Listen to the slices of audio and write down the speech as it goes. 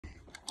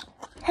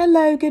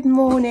Hello, good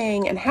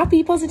morning, and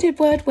happy Positive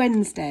Word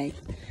Wednesday.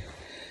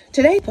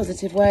 Today's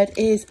positive word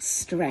is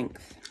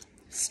strength.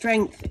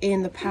 Strength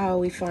in the power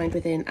we find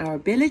within our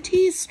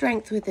abilities,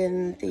 strength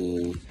within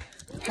the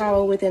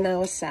power within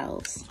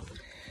ourselves.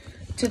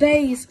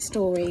 Today's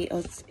story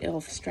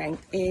of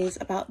strength is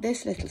about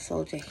this little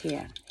soldier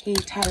here. He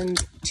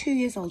turns 2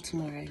 years old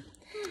tomorrow,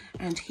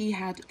 and he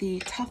had the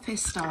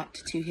toughest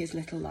start to his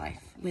little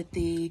life, with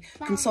the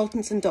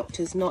consultants and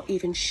doctors not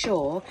even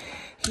sure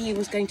he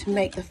was going to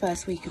make the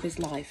first week of his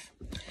life.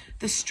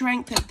 The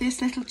strength that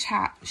this little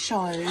chap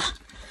showed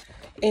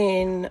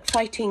in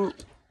fighting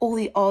all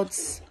the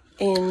odds,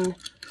 in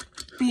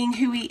being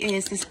who he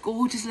is, this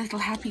gorgeous little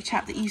happy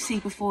chap that you see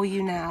before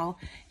you now,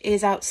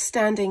 is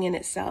outstanding in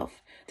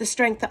itself. The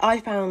strength that I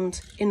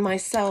found in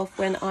myself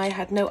when I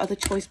had no other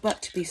choice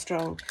but to be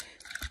strong,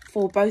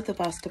 for both of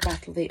us to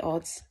battle the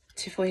odds,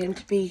 for him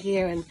to be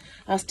here and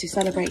us to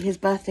celebrate his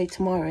birthday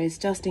tomorrow is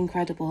just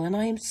incredible. And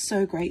I am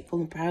so grateful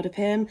and proud of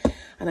him,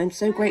 and I'm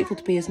so grateful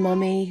to be his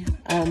mummy.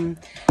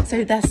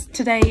 So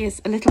today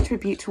is a little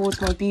tribute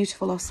towards my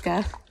beautiful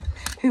Oscar,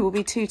 who will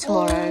be 2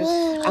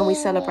 tomorrow, and we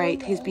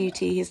celebrate his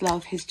beauty, his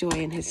love, his joy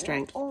and his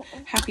strength.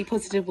 Happy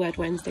Positive Word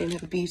Wednesday, and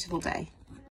have a beautiful day.